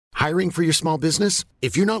Hiring for your small business?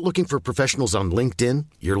 If you're not looking for professionals on LinkedIn,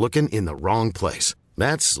 you're looking in the wrong place.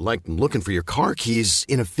 That's like looking for your car keys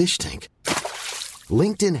in a fish tank.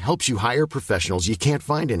 LinkedIn helps you hire professionals you can't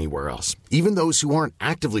find anywhere else, even those who aren't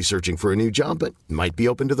actively searching for a new job but might be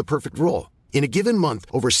open to the perfect role. In a given month,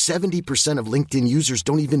 over 70% of LinkedIn users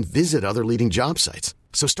don't even visit other leading job sites.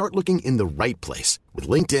 So start looking in the right place. With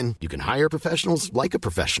LinkedIn, you can hire professionals like a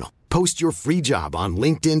professional. Post your free job on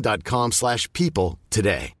linkedin.com/people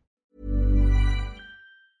today.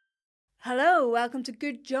 Hello, welcome to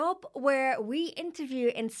Good Job, where we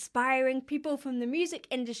interview inspiring people from the music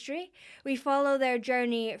industry. We follow their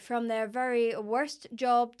journey from their very worst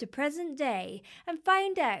job to present day and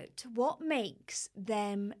find out what makes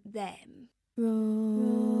them them.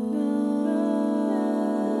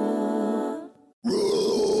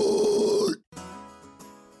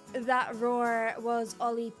 That roar was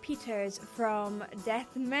Ollie Peters from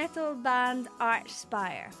death metal band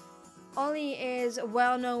Archspire. Ollie is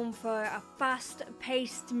well known for a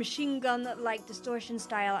fast-paced machine gun-like distortion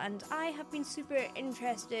style, and I have been super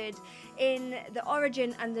interested in the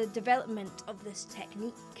origin and the development of this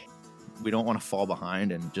technique. We don't want to fall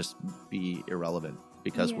behind and just be irrelevant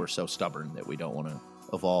because we're so stubborn that we don't want to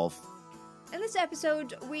evolve. In this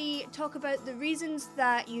episode, we talk about the reasons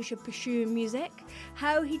that you should pursue music,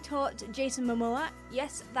 how he taught Jason Momoa,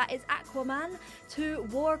 yes, that is Aquaman, to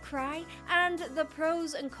war cry, and the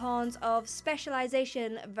pros and cons of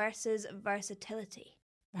specialization versus versatility.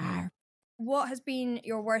 What has been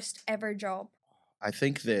your worst ever job? I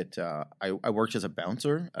think that I worked as a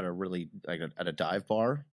bouncer at a dive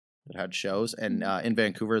bar that had shows, and in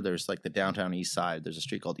Vancouver, there's like the downtown east side. There's a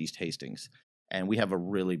street called East Hastings. And we have a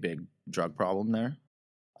really big drug problem there.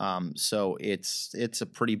 So it's a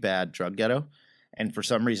pretty bad drug ghetto. And for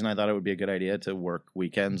some reason, I thought it would be a good idea to work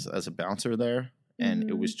weekends as a bouncer there. And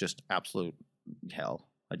it was just absolute hell.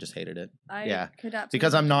 I just hated it.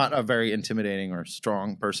 Because I'm not a very intimidating or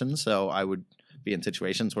strong person. So I would be in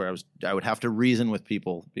situations where I would have to reason with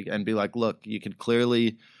people and be like, look, you could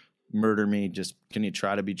clearly murder me. Just can you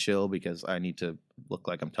try to be chill because I need to look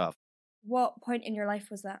like I'm tough. What point in your life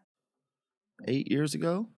was that? 8 years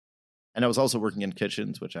ago. And I was also working in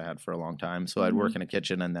kitchens, which I had for a long time. So I'd work in a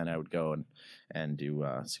kitchen and then I would go and do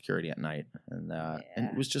security at night. And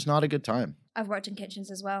it was just not a good time. I've worked in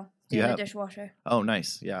kitchens as well, doing the dishwasher. Oh,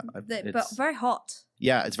 nice. Yeah. But very hot.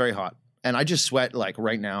 Yeah, it's very hot. And I just sweat, like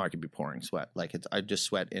right now I could be pouring sweat. Like I just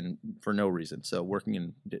sweat for no reason. So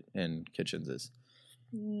working in kitchens is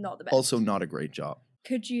not the best. Also not a great job.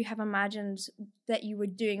 Could you have imagined that you were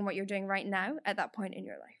doing what you're doing right now at that point in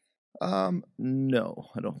your life? No,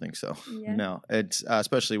 I don't think so. Yeah. No, it's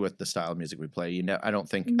especially with the style of music we play. I don't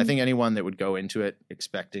think. I think anyone that would go into it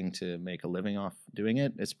expecting to make a living off doing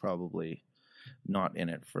it is probably not in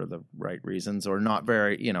it for the right reasons, or not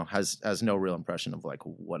very. Has no real impression of like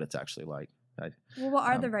what it's actually like. Well, what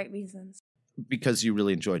are the right reasons? Because you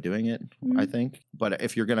really enjoy doing it, I think. But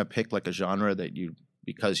if you're gonna pick like a genre that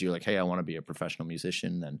because you're like, hey, I want to be a professional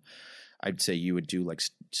musician, then I'd say you would do like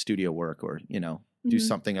studio work or do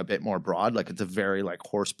something a bit more broad. Like it's a very like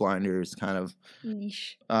horse blinders kind of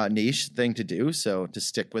niche thing to do. So to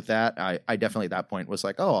stick with that, I definitely at that point was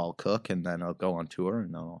like, oh, I'll cook and then I'll go on tour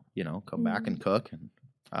and I'll, come back and cook.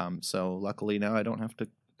 And so luckily now I don't have to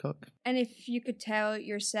cook. And if you could tell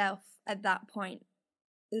yourself at that point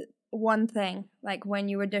one thing, like when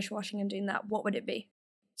you were dishwashing and doing that, what would it be?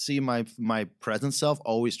 See, my present self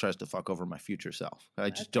always tries to fuck over my future self.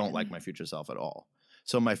 I just don't like my future self at all.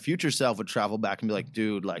 So my future self would travel back and be like,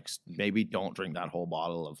 dude, like maybe don't drink that whole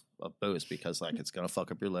bottle of booze because like it's going to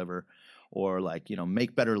fuck up your liver, or like,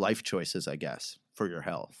 make better life choices, I guess, for your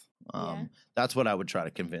health. That's what I would try to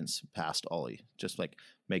convince past Ollie, just like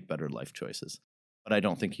make better life choices. But I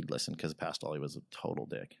don't think he'd listen because past Ollie was a total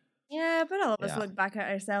dick. Yeah, but all of us look back at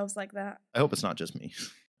ourselves like that. I hope it's not just me.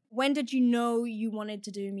 When did you know you wanted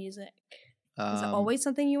to do music? Was it always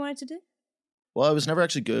something you wanted to do? Well, I was never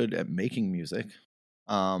actually good at making music.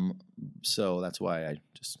 So that's why I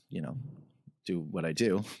just, do what I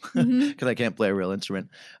do because I can't play a real instrument.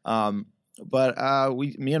 But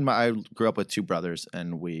I grew up with two brothers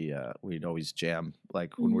and we'd always jam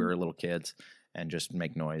like when we were little kids and just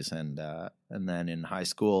make noise. And then in high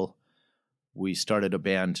school, we started a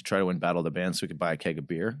band to try to win Battle of the Bands so we could buy a keg of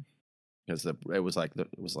beer. Because it was like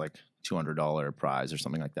 $200 prize or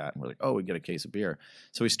something like that, and we're like, oh, we get a case of beer.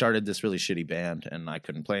 So we started this really shitty band, and I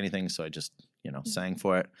couldn't play anything, so I just sang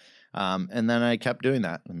for it. And then I kept doing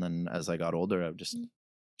that, and then as I got older, I just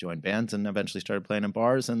joined bands and eventually started playing in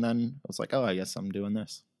bars. And then I was like, oh, I guess I'm doing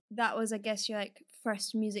this. That was, I guess, your like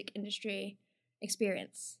first music industry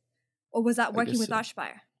experience, or was that working with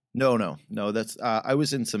Archspire? No. That's I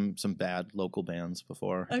was in some bad local bands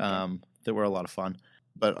before. Okay. That were a lot of fun,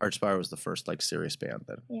 but Archspire was the first like serious band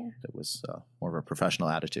that was more of a professional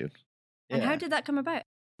attitude. And how did that come about?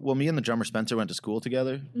 Well, me and the drummer Spencer went to school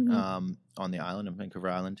together Mm-hmm. on the island of Vancouver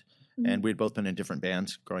Island, Mm-hmm. and we'd both been in different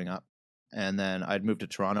bands growing up. And then I'd moved to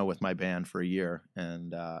Toronto with my band for a year,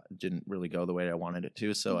 and didn't really go the way I wanted it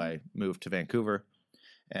to. So I moved to Vancouver,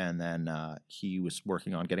 and then he was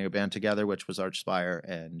working on getting a band together, which was Archspire,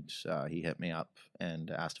 and he hit me up and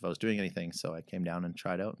asked if I was doing anything. So I came down and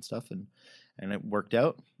tried out and stuff, and it worked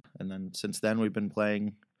out. And then since then, we've been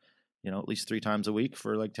playing, at least 3 times a week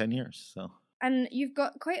for like 10 years. So. And you've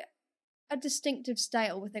got quite a distinctive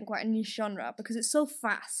style within quite a niche genre because it's so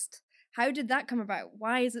fast. How did that come about?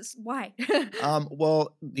 Why?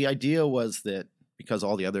 Well, the idea was that because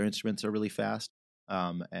all the other instruments are really fast,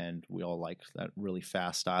 and we all like that really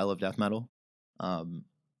fast style of death metal,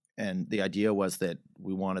 and the idea was that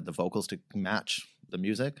we wanted the vocals to match the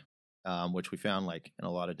music, which we found like in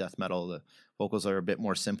a lot of death metal, the vocals are a bit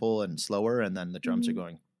more simple and slower, and then the drums are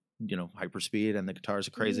going hyper speed and the guitars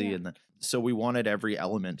are crazy. And so we wanted every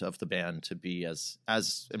element of the band to be as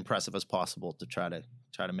impressive as possible to try to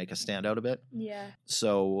make us stand out a bit. Yeah.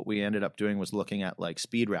 So what we ended up doing was looking at like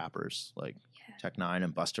speed rappers like Tech Nine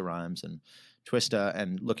and Busta Rhymes and Twista,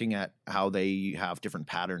 and looking at how they have different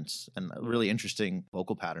patterns and really interesting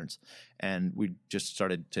vocal patterns. And we just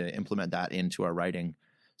started to implement that into our writing.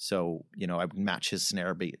 So, I would match his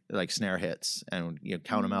snare beat, like snare hits, and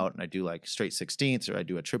count them out. And I do like straight 16ths, or I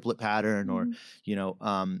do a triplet pattern, or,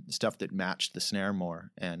 stuff that matched the snare more.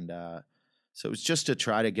 And so it was just to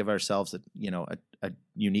try to give ourselves a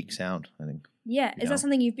unique sound, I think. Yeah. Is that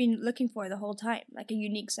something you've been looking for the whole time? Like a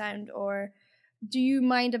unique sound? Or do you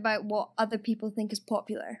mind about what other people think is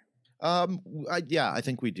popular? I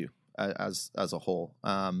think we do as a whole.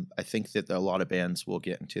 I think that a lot of bands will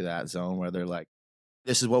get into that zone where they're like,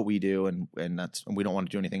 this is what we do, and we don't want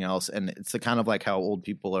to do anything else. And it's the kind of like how old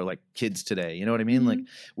people are like kids today. You know what I mean? Mm-hmm. Like,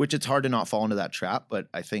 which it's hard to not fall into that trap. But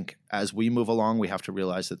I think as we move along, we have to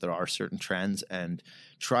realize that there are certain trends and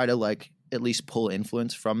try to like at least pull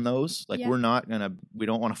influence from those. Like we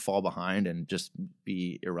don't want to fall behind and just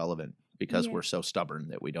be irrelevant because we're so stubborn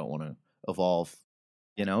that we don't want to evolve,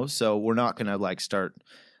 So we're not going to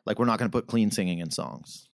we're not going to put clean singing in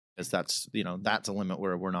songs. Because that's a limit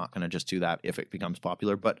where we're not going to just do that if it becomes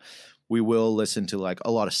popular. But we will listen to like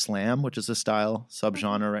a lot of slam, which is a style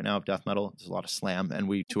subgenre right now of death metal. There's a lot of slam, and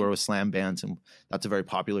we tour with slam bands, and that's a very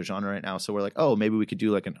popular genre right now. So we're like, oh, maybe we could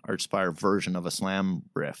do like an Archspire version of a slam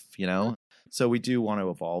riff, So we do want to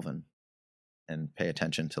evolve and pay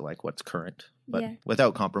attention to like what's current, but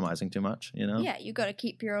without compromising too much, Yeah, you got to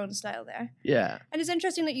keep your own style there. Yeah. And it's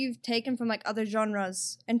interesting that you've taken from like other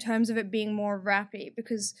genres in terms of it being more rappy,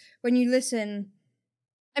 because when you listen,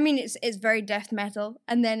 I mean, it's very death metal,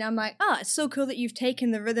 and then I'm like, it's so cool that you've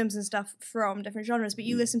taken the rhythms and stuff from different genres, but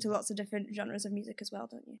you listen to lots of different genres of music as well,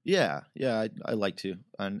 don't you? Yeah, I like to,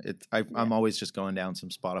 and I'm always just going down some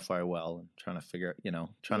Spotify well and trying to figure,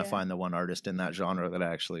 to find the one artist in that genre that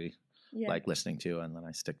I actually like listening to, and then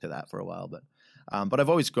I stick to that for a while. But I've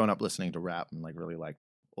always grown up listening to rap and like really like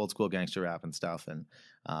old school gangster rap and stuff, and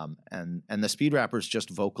the speed rappers just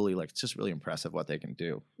vocally, like, it's just really impressive what they can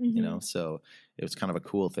do, so it was kind of a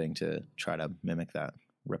cool thing to try to mimic that,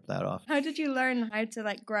 rip that off. How did you learn how to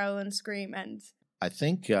like growl and scream? And I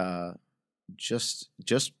think just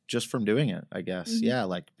from doing it, I guess.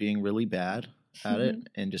 Like being really bad at it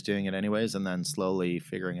and just doing it anyways, and then slowly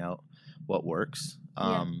figuring out what works.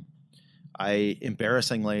 I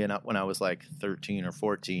embarrassingly, when I was like 13 or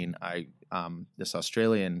 14, this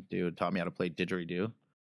Australian dude taught me how to play didgeridoo.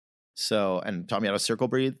 And taught me how to circle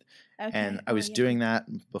breathe. Okay. And I was doing that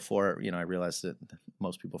before, I realized that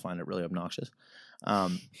most people find it really obnoxious.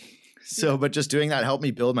 But just doing that helped me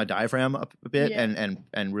build my diaphragm up a bit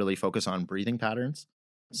and really focus on breathing patterns.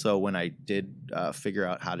 So when I did figure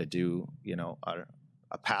out how to do,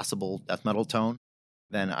 a passable death metal tone,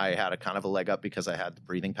 then I had a kind of a leg up because I had the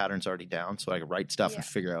breathing patterns already down, so I could write stuff and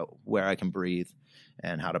figure out where I can breathe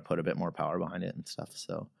and how to put a bit more power behind it and stuff.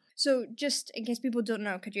 So just in case people don't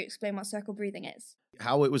know, could you explain what circle breathing is?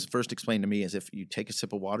 How it was first explained to me is if you take a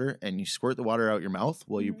sip of water and you squirt the water out your mouth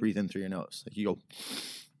while you breathe in through your nose. Like you go,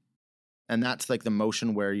 and that's like the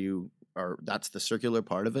motion where that's the circular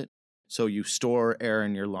part of it. So you store air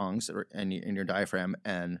in your lungs and in your diaphragm,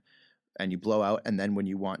 and you blow out, and then when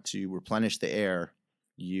you want to replenish the air,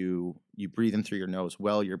 you breathe in through your nose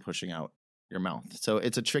while you're pushing out your mouth. So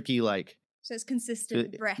it's a tricky so it's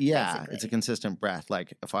consistent breath. Yeah, basically. It's a consistent breath.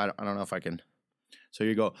 Like if I don't know if I can. So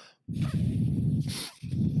you go.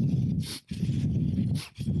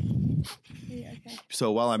 Yeah, okay. Okay.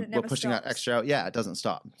 So while So I'm it never pushing that stops. extra out, yeah, it doesn't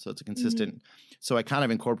stop. So it's a consistent. So I kind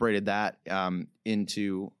of incorporated that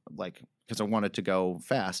into like, because I wanted to go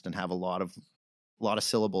fast and have a lot of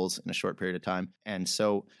syllables in a short period of time. And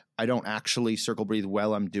so I don't actually circle breathe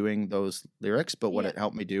while I'm doing those lyrics, but what Yeah. it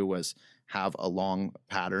helped me do was have a long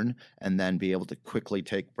pattern and then be able to quickly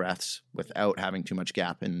take breaths without having too much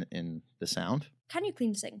gap in the sound. Can you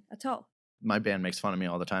clean sing at all? My band makes fun of me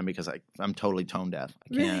all the time because I'm totally tone deaf.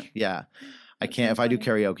 I can't. Really? Yeah, I That's can't. so If I do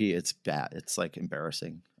funny. karaoke, it's bad. It's like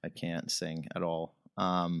embarrassing. I can't sing at all.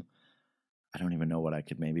 I don't even know what I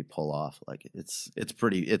could maybe pull off. Like it's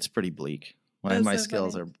pretty bleak. That's My so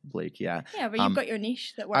skills funny. are bleak. Yeah. Yeah, but you've got your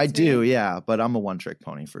niche that works I for do. you. Yeah, but I'm a one trick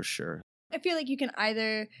pony for sure. I feel like you can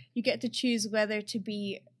either, you get to choose whether to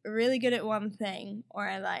be really good at one thing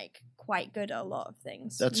or like quite good at a lot of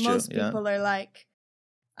things. That's true, Most yeah. people are like,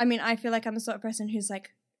 I mean, I feel like I'm the sort of person who's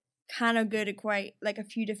like kind of good at quite like a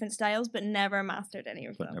few different styles, but never mastered any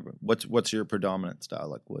of them. Whatever. What's your predominant style?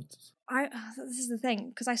 Like what's? This is the thing,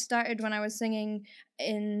 because I started when I was singing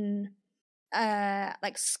in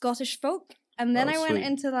like Scottish folk, and then Oh, I went sweet.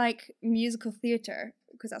 into like musical theatre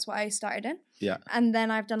because that's what I started in. Yeah. And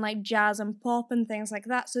then I've done like jazz and pop and things like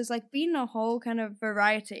that. So it's like been a whole kind of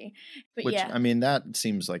variety. But Which yeah, I mean, that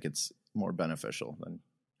seems like it's more beneficial than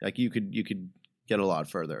like you could get a lot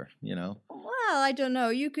further, you know. well, I don't know.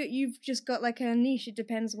 You've just got like a niche. It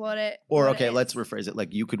depends what it. Or what okay, it let's is. rephrase it.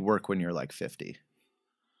 Like you could work when you're like 50.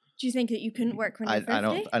 Do you think that you couldn't work when you're 50?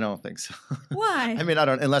 I don't think so. Why? I mean, I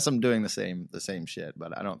don't unless I'm doing the same shit,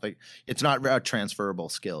 but I don't think it's not a transferable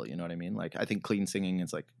skill, you know what I mean? Like I think clean singing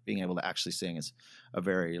is like being able to actually sing is a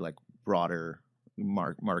very like broader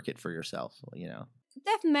market for yourself, you know.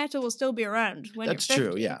 Death metal will still be around when That's you're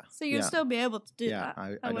 50. true, yeah. So you'll Yeah. still be able to do Yeah,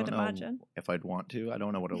 that. I would don't imagine. know if I'd want to. I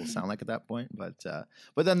don't know what it'll sound like at that point, but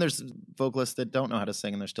then there's vocalists that don't know how to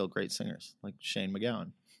sing and they're still great singers, like Shane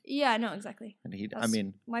McGowan. Yeah, I know exactly. And I That's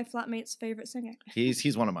mean, my flatmate's favorite singer.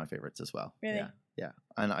 he's one of my favorites as well. Really? Yeah.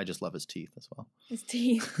 And I just love his teeth as well. His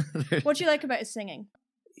teeth. What do you like about his singing?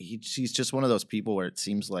 He's just one of those people where it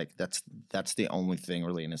seems like that's the only thing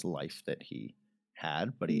really in his life that he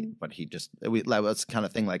had, but he just that was the kind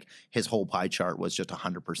of thing like his whole pie chart was just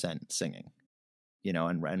 100% singing, you know,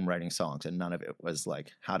 and writing songs, and none of it was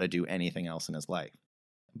like how to do anything else in his life.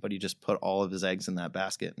 But he just put all of his eggs in that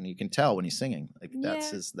basket, and you can tell when he's singing, like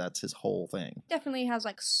that's his whole thing. Definitely has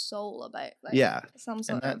like soul about like some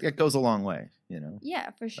sort and of. that goes a long way, you know.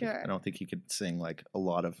 Yeah, for Like, sure. I don't think he could sing like a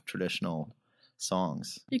lot of traditional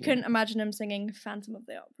songs. You couldn't imagine him singing Phantom of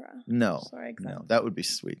the Opera. No, For example. no, that would be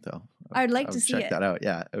sweet though. I would like to would see check it. that out.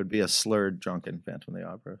 Yeah, it would be a slurred, drunken Phantom of the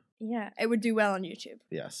Opera. Yeah, it would do well on YouTube.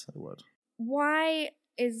 Yes, it would. Why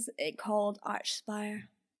is it called Archspire?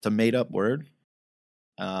 It's a made-up word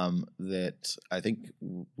that I think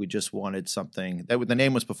we just wanted something. That the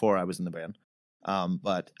name was before I was in the band,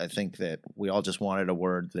 but I think that we all just wanted a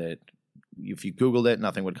word that if you Googled it,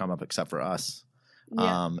 nothing would come up except for us.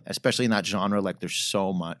 Yeah. Especially in that genre, like there's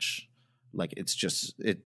so much, like it's just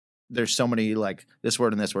there's so many like this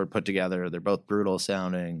word and this word put together. They're both brutal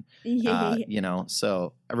sounding, you know.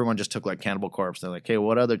 So everyone just took like Cannibal Corpse. They're like, hey,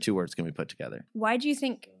 what other two words can we put together? Why do you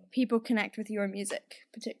think people connect with your music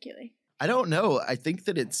particularly? I don't know. I think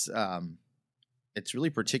that it's really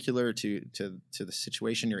particular to the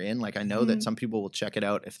situation you're in. Like I know that some people will check it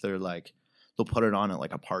out if they're like they'll put it on at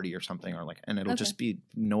like a party or something, or like, and it'll just be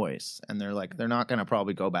noise, and they're like they're not gonna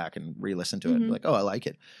probably go back and re-listen to it and be like, oh, I like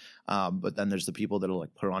it. But then there's the people that'll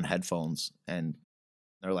like put it on headphones and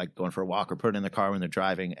they're like going for a walk or put it in the car when they're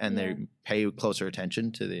driving, and they pay closer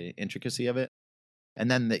attention to the intricacy of it,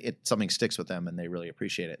 and then something sticks with them and they really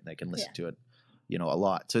appreciate it and they can listen to it, you know, a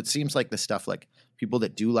lot. So it seems like the stuff like people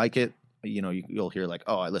that do like it, you know, you'll hear like,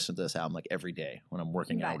 oh, I listen to this album like every day when I'm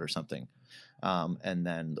working out or something. And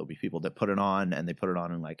then there'll be people that put it on and they put it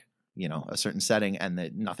on in like, you know, a certain setting and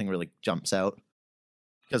that nothing really jumps out.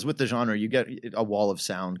 Because with the genre, you get a wall of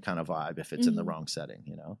sound kind of vibe if it's in the wrong setting,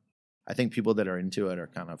 you know. I think people that are into it are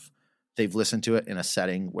kind of, they've listened to it in a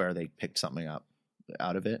setting where they picked something up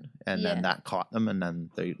out of it and then that caught them, and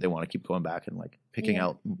then they want to keep going back and like picking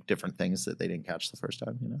out different things that they didn't catch the first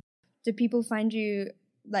time, you know. Do people find you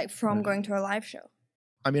like from going to a live show?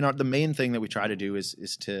 I mean, the main thing that we try to do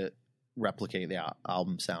is to replicate the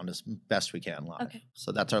album sound as best we can live. Okay.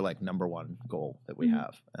 So that's our like number one goal that we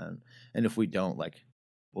have. And if we don't, like,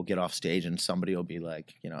 we'll get off stage and somebody will be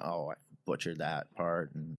like, you know, oh, I butchered that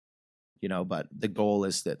part, and you know, but the goal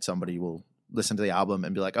is that somebody will listen to the album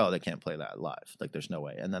and be like, oh, they can't play that live. Like there's no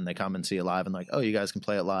way. And then they come and see it live and like, oh, you guys can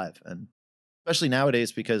play it live. And especially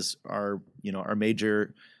nowadays, because our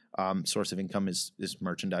major source of income is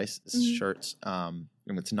merchandise, shirts, and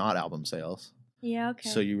it's not album sales. Yeah, okay.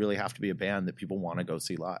 So you really have to be a band that people want to go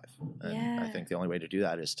see live. And I think the only way to do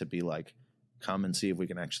that is to be like, come and see if we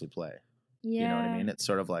can actually play. Yeah. You know what I mean? It's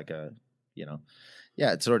sort of like a,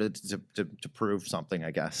 it's sort of to prove something,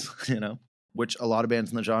 I guess, which a lot of bands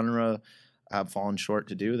in the genre have fallen short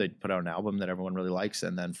to do. They put out an album that everyone really likes,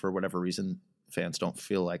 and then for whatever reason, fans don't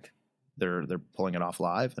feel like they're pulling it off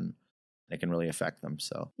live, and it can really affect them.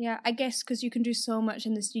 So yeah, I guess because you can do so much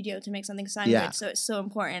in the studio to make something sound good, so it's so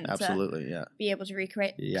important to be able to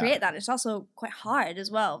create that. It's also quite hard as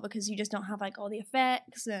well because you just don't have like all the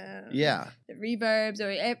effects and the reverbs, or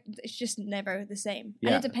it's just never the same.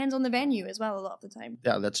 And it depends on the venue as well a lot of the time.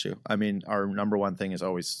 Yeah, that's true. I mean, our number one thing is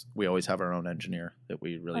we always have our own engineer that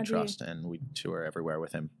we really trust, and we tour everywhere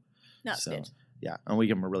with him. That's good. Yeah, and we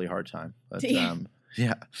give him a really hard time. But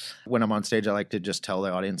yeah. When I'm on stage, I like to just tell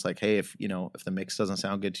the audience, like, hey, if the mix doesn't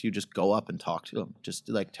sound good to you, just go up and talk to him. Just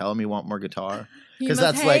like tell him you want more guitar. Because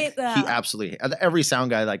that's like, he absolutely, every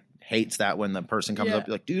sound guy like hates that when the person comes up,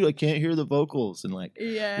 like, dude, I can't hear the vocals. And like,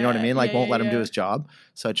 you know what I mean? Like, won't let him do his job.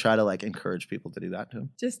 So I try to like encourage people to do that to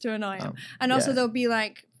him. Just to annoy him. And also there'll be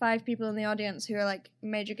like 5 people in the audience who are like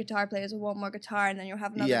major guitar players who want more guitar, and then you'll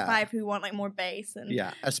have another 5 who want like more bass. And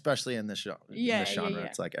especially in this genre.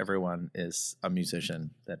 It's like everyone is a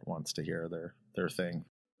musician that wants to hear their thing.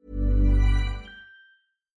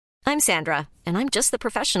 I'm Sandra, and I'm just the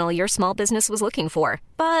professional your small business was looking for.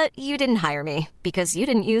 But you didn't hire me because you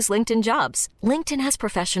didn't use LinkedIn Jobs. LinkedIn has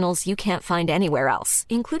professionals you can't find anywhere else,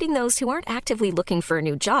 including those who aren't actively looking for a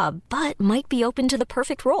new job, but might be open to the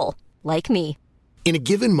perfect role, like me. In a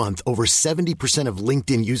given month, over 70% of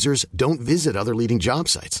LinkedIn users don't visit other leading job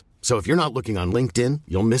sites. So if you're not looking on LinkedIn,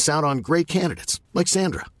 you'll miss out on great candidates like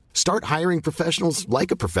Sandra. Start hiring professionals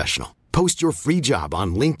like a professional. Post your free job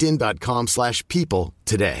on linkedin.com/people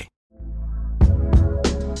today.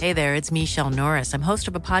 Hey there, it's Michelle Norris. I'm host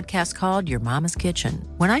of a podcast called Your Mama's Kitchen.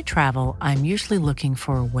 When I travel, I'm usually looking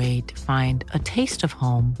for a way to find a taste of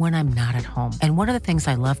home when I'm not at home. And one of the things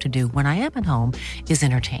I love to do when I am at home is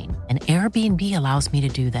entertain. And Airbnb allows me to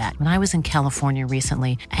do that. When I was in California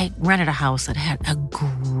recently, I rented a house that had a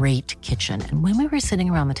great kitchen. And when we were sitting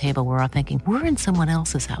around the table, we're all thinking, we're in someone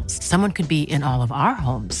else's house. Someone could be in all of our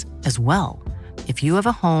homes as well. If you have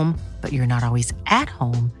a home, but you're not always at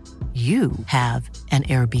home, you have an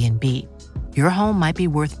Airbnb. Your home might be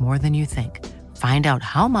worth more than you think. Find out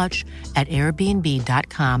how much at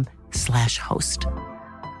airbnb.com/host.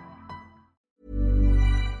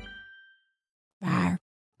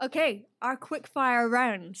 Okay, our quick fire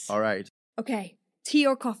rounds. All right. Okay, tea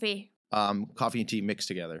or coffee? Coffee and tea mixed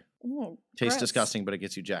together. Oh, tastes disgusting, but it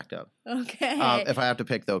gets you jacked up. Okay. If I have to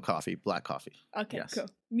pick, though, coffee, black coffee. Okay, cool.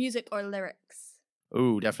 Music or lyrics?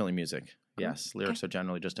 Ooh, definitely music. Yes, lyrics are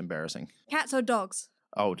generally just embarrassing. Cats or dogs?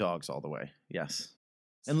 Oh, dogs all the way. Yes.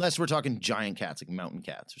 Unless we're talking giant cats, like mountain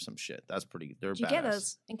cats or some shit. That's pretty, they're badass. Do you get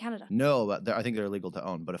those in Canada? No, but I think they're illegal to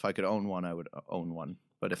own. But if I could own one, I would own one.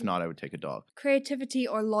 But if not, I would take a dog. Creativity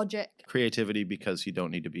or logic? Creativity, because you don't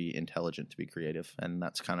need to be intelligent to be creative. And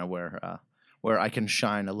that's kind of where I can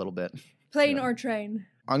shine a little bit. Plane or train?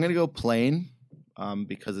 I'm going to go plane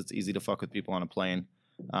because it's easy to fuck with people on a plane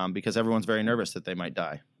because everyone's very nervous that they might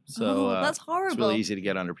die. So that's horrible. It's really easy to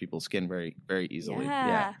get under people's skin very, very easily.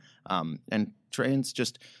 Yeah. And trains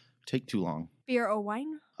just take too long. Beer or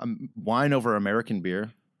wine? Wine over American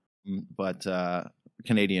beer, but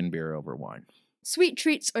Canadian beer over wine. Sweet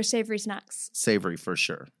treats or savory snacks? Savory for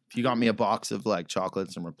sure. If you got me a box of like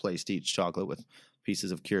chocolates and replaced each chocolate with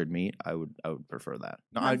pieces of cured meat, I would prefer that.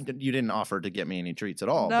 No, you didn't offer to get me any treats at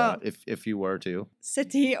all, but if you were to.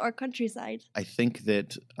 City or countryside? I think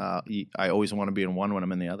that I always want to be in one when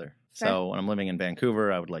I'm in the other. Fair. So when I'm living in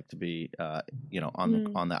Vancouver, I would like to be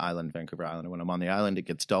on the island, Vancouver Island. And when I'm on the island, it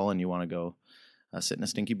gets dull and you want to go sit in a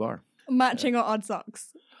stinky bar. Matching or odd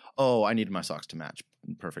socks? Oh, I need my socks to match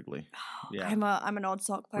perfectly. Yeah. I'm an odd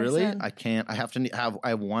sock person. Really? I can't. I have to I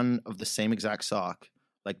have one of the same exact sock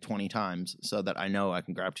like 20 times so that I know I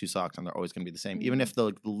can grab 2 socks and they're always going to be the same. Even if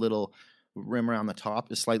the little rim around the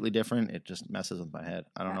top is slightly different, it just messes with my head.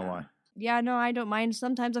 I don't know why. Yeah, no, I don't mind.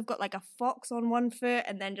 Sometimes I've got like a fox on one foot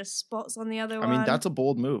and then just spots on the other one. I mean, that's a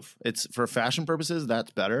bold move. It's for fashion purposes,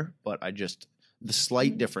 that's better, but the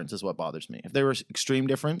slight difference is what bothers me. If there was extreme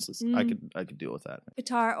difference, I could deal with that.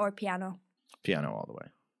 Guitar or piano? Piano all the way.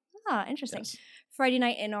 Ah, interesting. Yes. Friday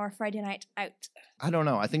night in or Friday night out? I don't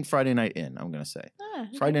know. I think Friday night in, I'm going to say.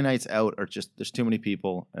 Okay. Friday nights out are just, there's too many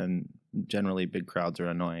people and generally big crowds are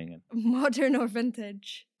annoying. Modern or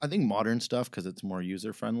vintage? I think modern stuff because it's more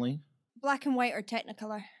user friendly. Black and white or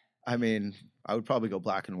Technicolor? I mean, I would probably go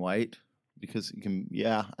black and white, because you can.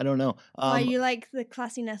 Yeah, I don't know. Why you like the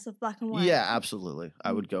classiness of black and white? Yeah, absolutely.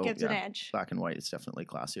 I would go. Gives an edge. Black and white is definitely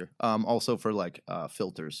classier. Also for like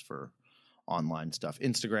filters for online stuff.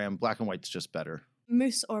 Instagram, black and white's just better.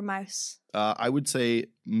 Moose or mouse? I would say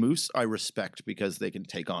moose I respect because they can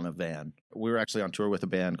take on a van. We were actually on tour with a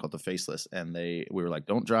band called The Faceless, and we were like,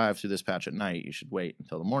 don't drive through this patch at night. You should wait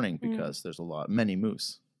until the morning because there's many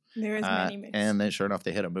moose. There is many moose. And then sure enough,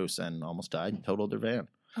 they hit a moose and almost died and totaled their van.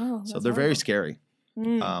 Oh, so they're very scary.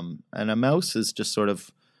 And a mouse is just sort of,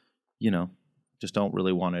 just don't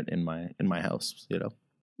really want it in my house,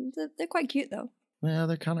 They're quite cute though. Yeah,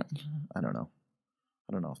 they're kind of, I don't know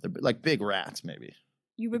if they're like big rats, maybe.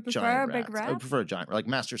 You would prefer a big rat? I would prefer a giant, like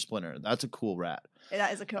Master Splinter. That's a cool rat.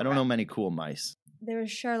 That is a cool rat. I don't know many cool mice. There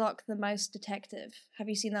is Sherlock the Mouse Detective. Have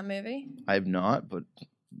you seen that movie? I have not, but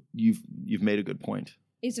you've made a good point.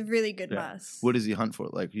 He's a really good mouse. What does he hunt for?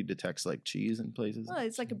 Like he detects like cheese in places? Well,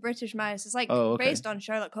 it's like a British mouse. It's like based on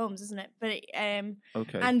Sherlock Holmes, isn't it? But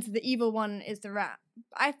okay. And the evil one is the rat.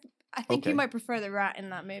 I think you might prefer the rat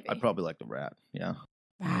in that movie. I'd probably like the rat. Yeah.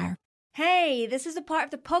 Hey, this is a part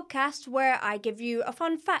of the podcast where I give you a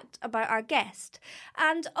fun fact about our guest.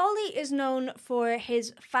 And Ollie is known for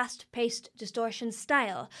his fast-paced distortion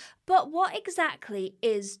style. But what exactly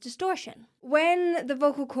is distortion? When the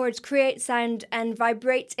vocal cords create sound and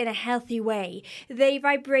vibrate in a healthy way, they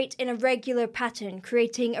vibrate in a regular pattern,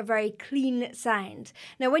 creating a very clean sound.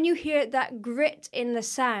 Now, when you hear that grit in the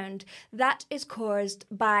sound, that is caused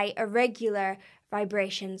by irregular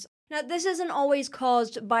vibrations. Now, this isn't always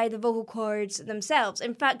caused by the vocal cords themselves.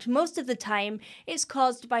 In fact, most of the time, it's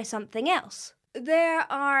caused by something else. There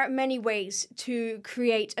are many ways to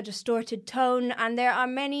create a distorted tone, and there are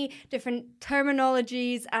many different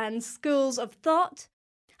terminologies and schools of thought.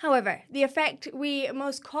 However, the effect we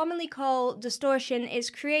most commonly call distortion is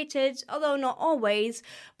created, although not always,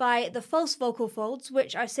 by the false vocal folds,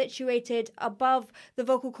 which are situated above the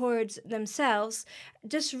vocal cords themselves,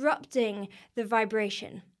 disrupting the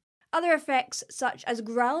vibration. Other effects, such as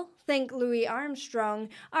growl, think Louis Armstrong,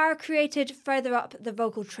 are created further up the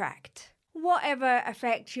vocal tract. Whatever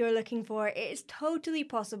effect you're looking for, it is totally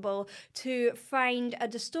possible to find a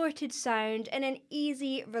distorted sound in an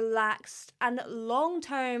easy, relaxed, and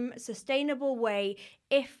long-term sustainable way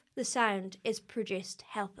if the sound is produced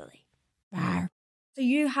healthily. So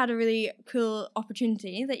you had a really cool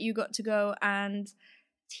opportunity that you got to go and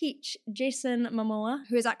teach Jason Momoa,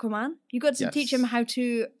 who is Aquaman. You got to teach him how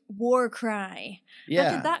to war cry. Yeah.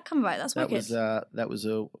 How did that come about? That's wicked. That was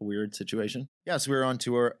a weird situation. Yeah, so we were on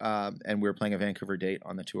tour, and we were playing a Vancouver date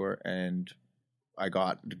on the tour, and I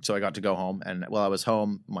got to go home. And while I was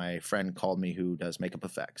home, my friend called me who does makeup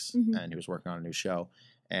effects, and he was working on a new show.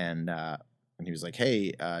 And he was like,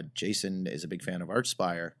 hey, Jason is a big fan of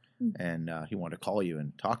Archspire, and he wanted to call you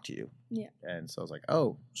and talk to you. Yeah. And so I was like,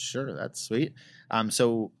 oh, sure, that's sweet.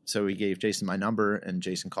 So he gave Jason my number, and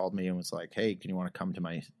Jason called me and was like, hey, can you want to come to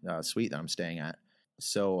my suite that I'm staying at?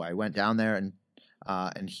 So I went down there,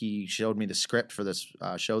 and he showed me the script for this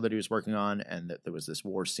show that he was working on, and that there was this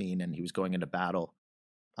war scene, and he was going into battle.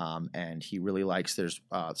 And he really likes, there's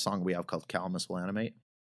a song we have called Calamus Will Animate.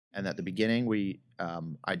 And at the beginning,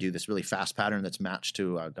 I do this really fast pattern that's matched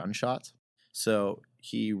to gunshots. So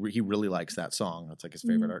he really likes that song. That's like his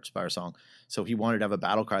favorite Archspire song. So he wanted to have a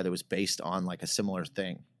battle cry that was based on like a similar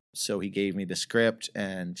thing. So he gave me the script,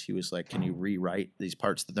 and he was like, can you rewrite these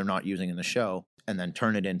parts that they're not using in the show and then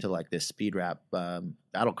turn it into like this speed rap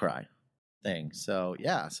battle cry thing? So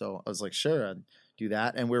yeah, so I was like, sure, I'd do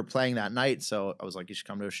that. And we were playing that night, so I was like, you should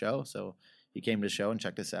come to a show. So he came to the show and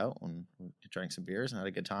checked us out, and we drank some beers and had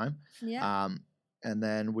a good time. Yeah. And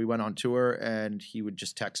then we went on tour, and he would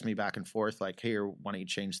just text me back and forth like, hey, why don't you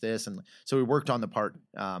change this? And so we worked on the part,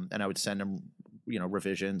 and I would send him,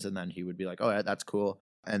 revisions, and then he would be like, oh, yeah, that's cool.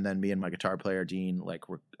 And then me and my guitar player, Dean, like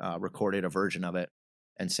recorded a version of it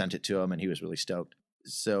and sent it to him, and he was really stoked.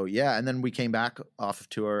 So yeah, and then we came back off of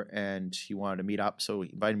tour, and he wanted to meet up. So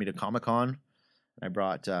he invited me to Comic-Con. I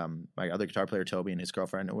brought my other guitar player, Toby, and his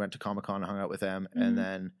girlfriend. We went to Comic-Con and hung out with them. And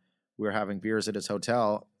then we were having beers at his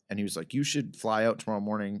hotel. And he was like, you should fly out tomorrow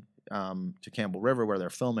morning to Campbell River where they're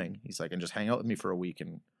filming. He's like, and just hang out with me for a week,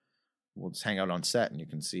 and we'll just hang out on set, and you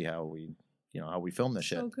can see how we film this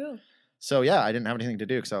shit. Oh, cool. So yeah, I didn't have anything to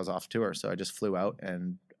do because I was off tour. So I just flew out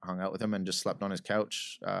and hung out with him and just slept on his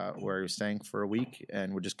couch where he was staying for a week,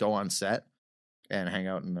 and would just go on set and hang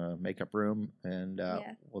out in the makeup room, and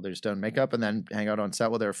they're just doing makeup, and then hang out on set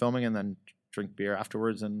while they were filming, and then drink beer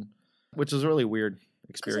afterwards, and which was a really weird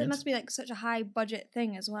Because it experience. must be like such a high budget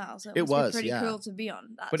thing as well. So It must was, be pretty yeah. cool to be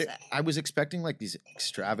on that But set. I was expecting like these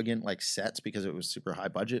extravagant like sets because it was super high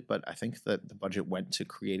budget. But I think that the budget went to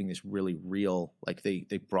creating this really real, like they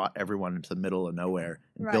brought everyone into the middle of nowhere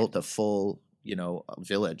and Right. built a full,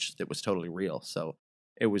 village that was totally real. So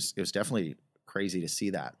it was definitely crazy to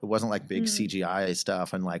see that. It wasn't like big CGI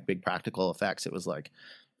stuff and like big practical effects. It was like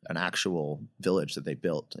an actual village that they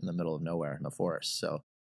built in the middle of nowhere in the forest. So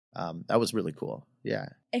that was really cool. Yeah.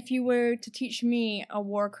 If you were to teach me a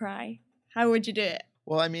war cry, how would you do it?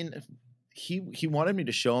 Well, I mean, he wanted me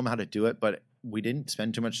to show him how to do it, but we didn't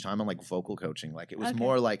spend too much time on like vocal coaching. Like it was Okay.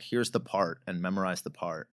 more like here's the part and memorize the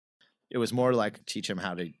part. It was more like teach him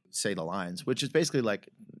how to say the lines, which is basically like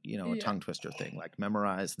a tongue twister thing. Like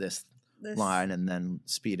memorize this line and then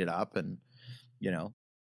speed it up and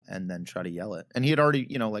and then try to yell it. And he had already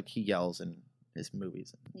like he yells in his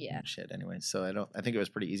movies and shit anyway. So I think it was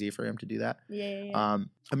pretty easy for him to do that. Yeah.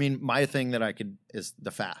 I mean, my thing that I could is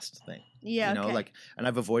the fast thing. Yeah. Okay. Like, and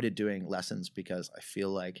I've avoided doing lessons because I feel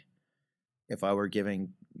like if I were giving,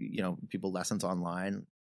 people lessons online,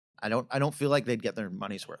 I don't feel like they'd get their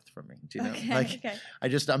money's worth from me. Do you know? Okay, Like,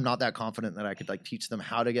 okay. I'm not that confident that I could like teach them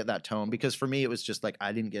how to get that tone, because for me, it was just like,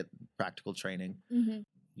 I didn't get practical training. Mm-hmm.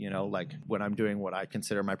 Like when I'm doing what I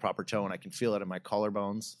consider my proper tone, I can feel it in my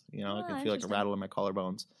collarbones. I can feel like a interesting. rattle in my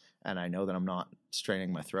collarbones, and I know that I'm not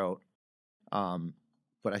straining my throat.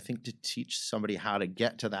 But I think to teach somebody how to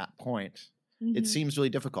get to that point, it seems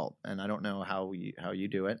really difficult, and I don't know how you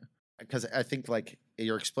do it, because I think like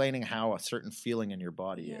you're explaining how a certain feeling in your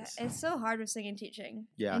body is. It's so hard with singing teaching.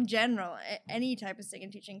 Yeah. In general, any type of singing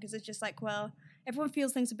teaching, because it's just like, well, everyone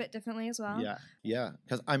feels things a bit differently as well. Yeah.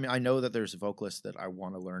 Because I mean, I know that there's vocalists that I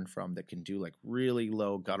want to learn from that can do like really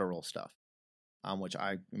low guttural stuff, which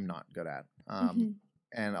I am not good at.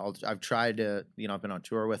 And I've tried to, I've been on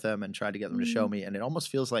tour with them and tried to get them to show me, and it almost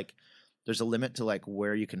feels like there's a limit to like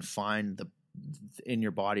where you can find in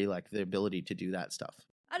your body like the ability to do that stuff.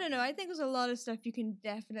 I don't know. I think there's a lot of stuff you can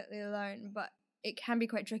definitely learn, but it can be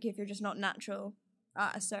quite tricky if you're just not natural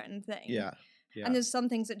at a certain thing. Yeah. And there's some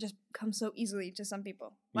things that just come so easily to some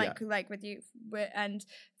people, like with you, and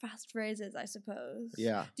fast phrases, I suppose.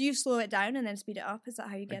 Yeah. Do you slow it down and then speed it up? Is that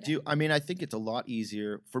how you get it? I mean, I think it's a lot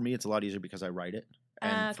easier. For me, it's a lot easier because I write it.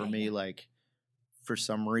 And for me, like, for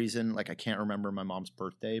some reason, like, I can't remember my mom's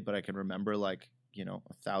birthday, but I can remember, like,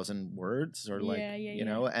 1,000 words or like,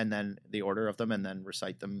 and then the order of them and then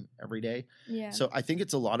recite them every day. Yeah. So I think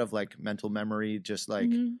it's a lot of like mental memory, just like,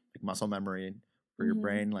 like muscle memory for your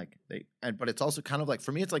brain. Like but it's also kind of like,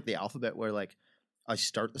 for me, it's like the alphabet where like I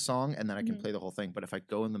start the song and then I can play the whole thing. But if I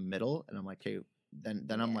go in the middle and I'm like, hey, then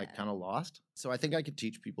I'm like kind of lost. So I think I could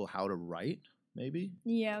teach people how to write. Maybe.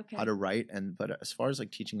 Yeah, okay. How to write, but as far as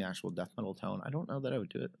like teaching the actual death metal tone, I don't know that I would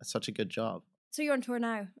do it. It's such a good job. So you're on tour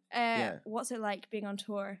now. What's it like being on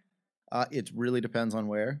tour? It really depends on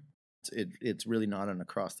where. It's really not an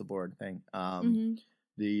across the board thing.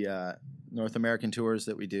 The North American tours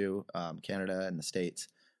that we do, Canada and the States,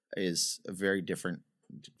 is a very different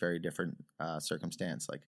circumstance.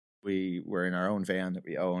 Like we're in our own van that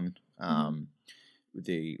we own.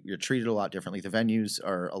 You're treated a lot differently. The venues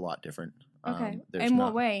are a lot different. Okay. In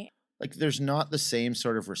what way? Like there's not the same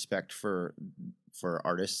sort of respect for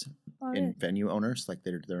artists and venue owners. Like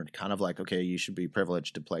they're kind of like, okay, you should be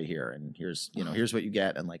privileged to play here, and here's what you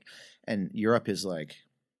get, and Europe is like,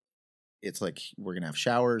 it's like we're gonna have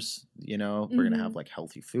showers, we're gonna have like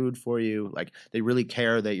healthy food for you. Like they really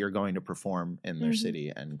care that you're going to perform in their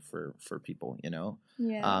city and for people,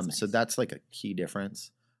 Yeah. So that's like a key difference.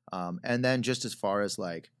 And then just as far as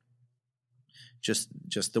like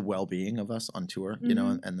just the well-being of us on tour,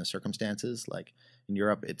 and the circumstances, like in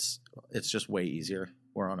Europe, it's just way easier.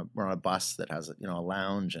 We're on a bus that has a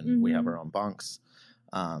lounge, and we have our own bunks,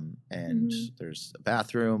 and there's a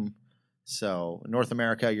bathroom. So in North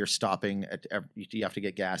America, you're stopping you have to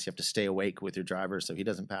get gas. You have to stay awake with your driver so he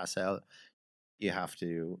doesn't pass out. You have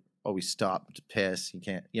to always stop to piss. You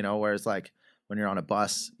can't, whereas like when you're on a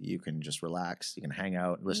bus, you can just relax. You can hang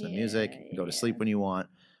out, listen to music, go to sleep when you want.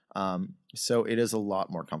 So it is a lot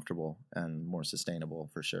more comfortable and more sustainable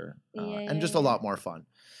for sure. And just a lot more fun.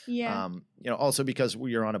 Yeah. Also because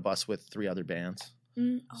you're on a bus with 3 other bands.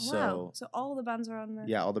 Wow. So all the bands are on the...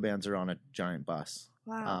 Yeah, all the bands are on a giant bus.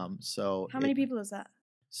 Wow. So how many people is that?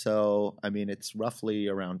 So, I mean, it's roughly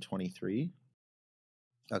around 23.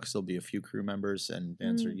 Because there'll be a few crew members, and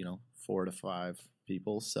bands are, 4 to 5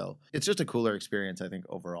 people. So it's just a cooler experience, I think,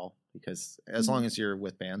 overall, because as long as you're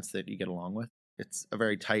with bands that you get along with, it's a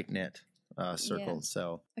very tight-knit circle. Yeah.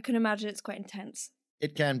 So I can imagine it's quite intense.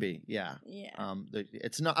 It can be, yeah.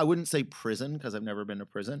 It's not. I wouldn't say prison because I've never been to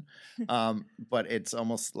prison, but it's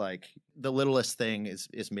almost like the littlest thing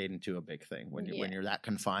is made into a big thing when you're that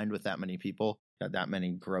confined with that many people, got that many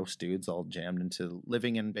gross dudes all jammed into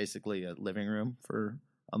living in basically a living room for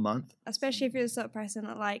a month. Especially if you're the sort of person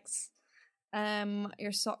that likes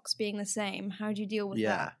your socks being the same. How do you deal with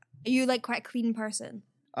that? Are you like quite a clean person?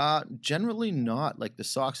 Generally not. Like the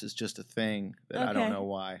socks is just a thing that I don't know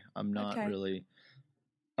why. I'm not really.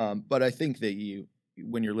 But I think that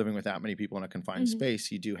when you're living with that many people in a confined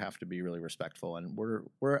space, you do have to be really respectful. And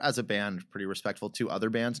we're as a band pretty respectful to other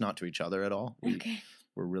bands, not to each other at all.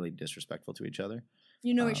 We're really disrespectful to each other.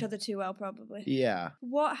 You know each other too well, probably. Yeah.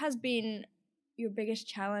 What has been your biggest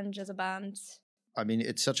challenge as a band? I mean,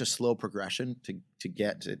 it's such a slow progression to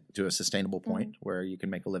get to a sustainable point where you can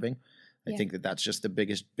make a living. I think that's just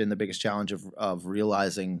been the biggest challenge of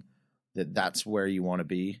realizing that that's where you want to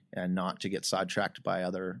be and not to get sidetracked by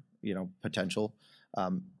other, potential,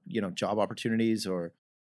 job opportunities. Or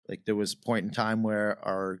like there was a point in time where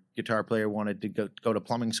our guitar player wanted to go to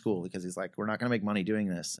plumbing school because he's like, we're not going to make money doing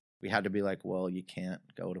this. We had to be like, well, you can't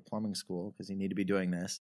go to plumbing school because you need to be doing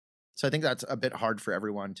this. So I think that's a bit hard for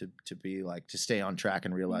everyone to be like, to stay on track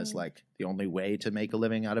and realize like the only way to make a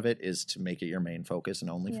living out of it is to make it your main focus and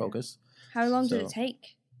only focus. How long did it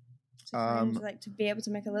take to be able to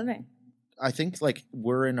make a living? I think like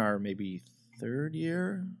we're in our maybe third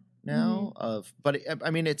year now but I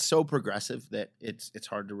mean, it's so progressive that it's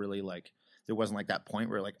hard to really like, there wasn't like that point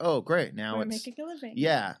where like, oh great, now we're it's making a living.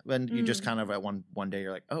 Yeah. And you just kind of at one day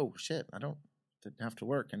you're like, oh shit, didn't have to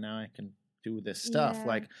work and now I can do this stuff.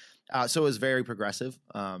 Like, so it was very progressive.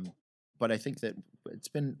 But I think that it's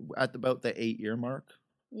been at about the 8-year mark.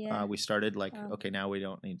 We started like, okay, now we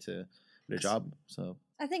don't need to get a job. So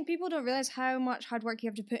I think people don't realize how much hard work you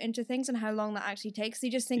have to put into things and how long that actually takes. They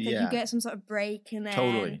just think that you get some sort of break and then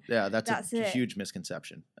totally. Yeah, that's a huge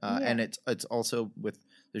misconception. And it's also with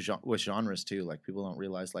genres too. Like people don't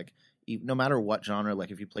realize like no matter what genre, like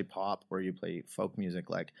if you play pop or you play folk music,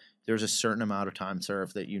 like there's a certain amount of time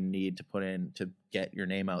served that you need to put in to get your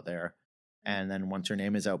name out there. And then once your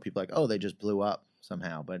name is out, people are like, oh, they just blew up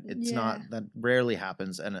somehow. But it's not, that rarely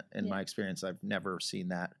happens. And in my experience, I've never seen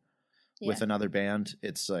that. With another band,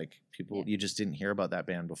 it's like people, you just didn't hear about that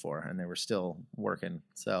band before and they were still working.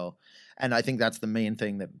 So, and I think that's the main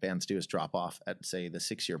thing that bands do is drop off at, say, the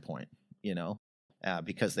 6-year point,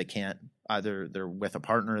 because they can't, either they're with a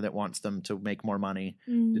partner that wants them to make more money,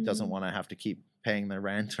 that doesn't want to have to keep paying their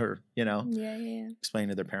rent or, explain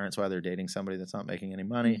to their parents why they're dating somebody that's not making any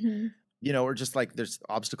money. Or just like there's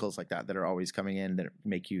obstacles like that are always coming in that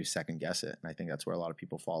make you second guess it. And I think that's where a lot of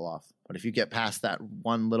people fall off. But if you get past that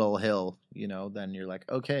one little hill, then you're like,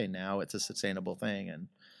 okay, now it's a sustainable thing. And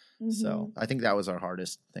so I think that was our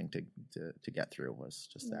hardest thing to get through, was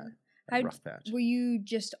just that rough patch. Were you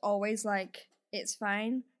just always like, it's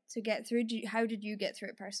fine to get through? How did you get through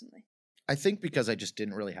it personally? I think because I just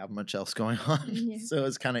didn't really have much else going on. So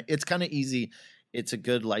it's kind of easy. It's a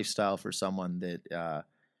good lifestyle for someone that,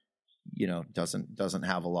 doesn't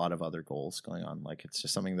have a lot of other goals going on. Like it's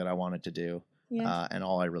just something that I wanted to do and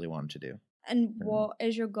all I really wanted to do. And what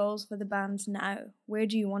is your goals for the band now? Where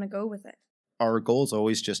do you want to go with it? Our goal is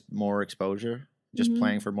always just more exposure, just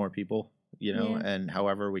playing for more people, and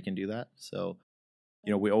however we can do that. So,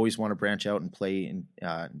 we always want to branch out and play in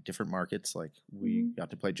different markets. Like we got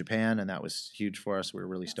to play Japan and that was huge for us. We were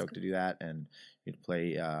really stoked to do that. And we'd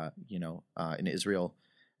play, in Israel.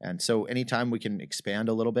 And so anytime we can expand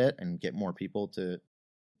a little bit and get more people to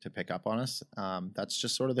pick up on us, that's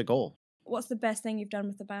just sort of the goal. What's the best thing you've done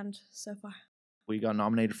with the band so far? We got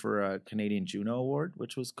nominated for a Canadian Juno Award,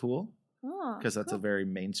 which was cool. Oh, because that's a very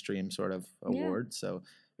mainstream sort of award. So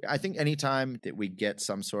I think anytime that we get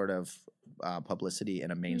some sort of publicity in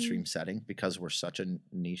a mainstream setting, because we're such a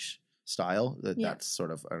niche style, that's sort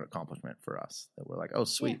of an accomplishment for us. That we're like, oh,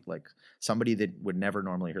 sweet. Like somebody that would never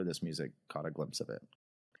normally hear this music caught a glimpse of it.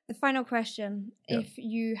 The final question, if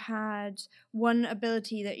you had one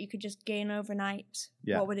ability that you could just gain overnight,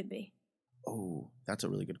 what would it be? Oh, that's a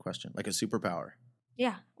really good question. Like a superpower.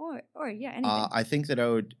 Yeah, or anything. I think that I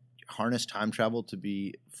would harness time travel to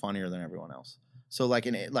be funnier than everyone else. So like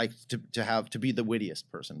to be the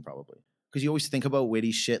wittiest person probably. Because you always think about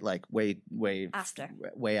witty shit like way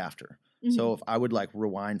after. So if I would like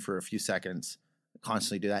rewind for a few seconds,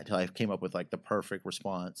 constantly do that until I came up with like the perfect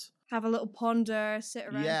response. Have a little ponder, sit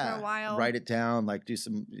around for a while. Write it down, like do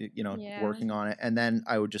some, working on it. And then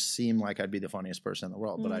I would just seem like I'd be the funniest person in the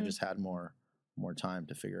world, but I just had more time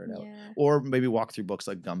to figure it out. Or maybe walk through books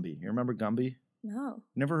like Gumby. You remember Gumby? No.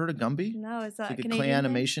 Never heard of Gumby? No, is that it's like Canadian a clay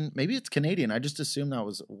animation? Maybe it's Canadian. I just assumed that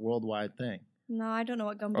was a worldwide thing. No, I don't know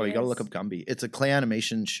what Gumby is. Oh, you got to look up Gumby. It's a clay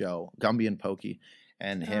animation show, Gumby and Pokey,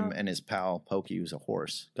 and him and his pal Pokey, who's a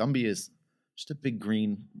horse. Gumby is just a big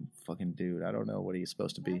green fucking dude. I don't know what he's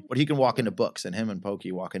supposed to be. But he can walk into books, and him and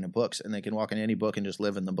Pokey walk into books, and they can walk into any book and just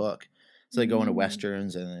live in the book. So they go into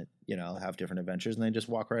westerns and, have different adventures, and they just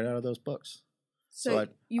walk right out of those books. So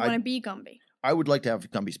you want to be Gumby? I would like to have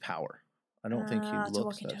Gumby's power. I don't think he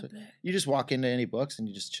looks walk into a book. You just walk into any books and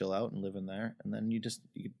you just chill out and live in there, and then you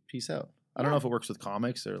peace out. I don't know if it works with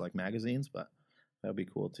comics or like magazines, but that would be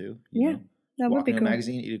cool too. You know? That would be cool. Walk in a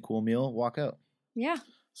magazine, eat a cool meal, walk out. Yeah,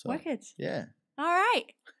 so, wicked. Yeah. All right.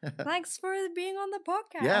 Thanks for being on the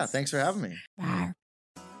podcast. Yeah, thanks for having me.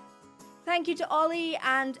 Thank you to Ollie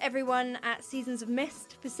and everyone at Seasons of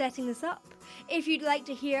Mist for setting this up. If you'd like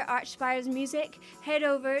to hear Archspire's music, head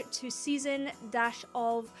over to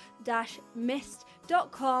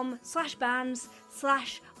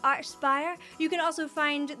season-of-mist.com/bands/Archspire. You can also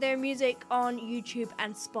find their music on YouTube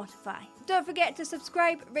and Spotify. Don't forget to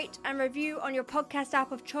subscribe, rate and review on your podcast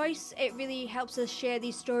app of choice. It really helps us share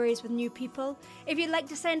these stories with new people. If you'd like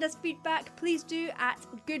to send us feedback, please do at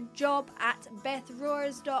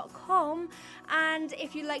goodjob@bethroars.com. And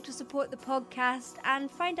if you'd like to support the podcast and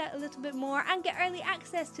find out a little bit more and get early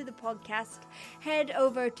access to the podcast, head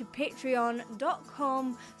over to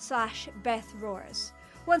patreon.com/bethroars.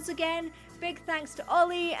 Once again, big thanks to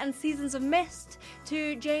Ollie and Seasons of Mist,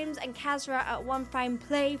 to James and Kazra at One Fine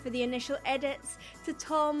Play for the initial edits, to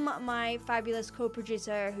Tom, my fabulous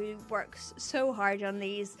co-producer who works so hard on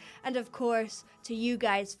these, and of course, to you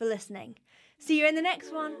guys for listening. See you in the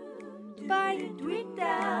next one. Bye.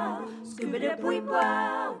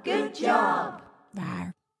 Good job.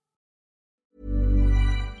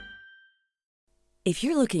 If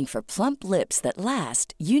you're looking for plump lips that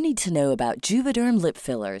last, you need to know about Juvederm lip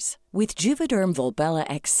fillers. With Juvederm Volbella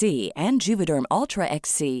XC and Juvederm Ultra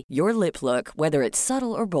XC, your lip look, whether it's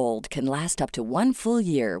subtle or bold, can last up to 1 full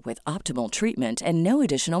year with optimal treatment and no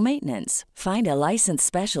additional maintenance. Find a licensed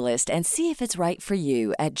specialist and see if it's right for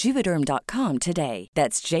you at Juvederm.com today.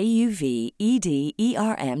 That's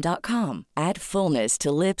JUVEDERM.com. Add fullness to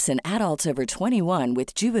lips in adults over 21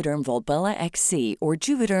 with Juvederm Volbella XC or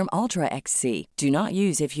Juvederm Ultra XC. Do not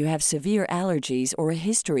use if you have severe allergies or a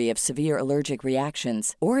history of severe allergic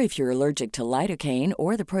reactions, or if you're allergic to lidocaine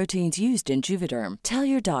or the proteins used in Juvederm. Tell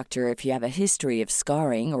your doctor if you have a history of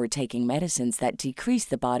scarring or taking medicines that decrease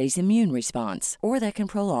the body's immune response or that can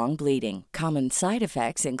prolong bleeding. Common side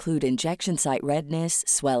effects include injection site redness,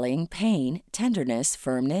 swelling, pain, tenderness,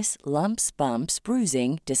 firmness, lumps, bumps,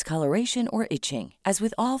 bruising, discoloration, or itching. As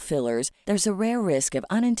with all fillers, there's a rare risk of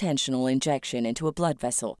unintentional injection into a blood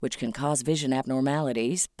vessel, which can cause vision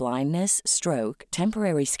abnormalities, blindness, stroke,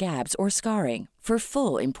 temporary scabs, or scarring. For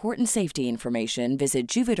full important safety information, visit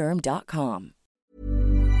Juvederm.com.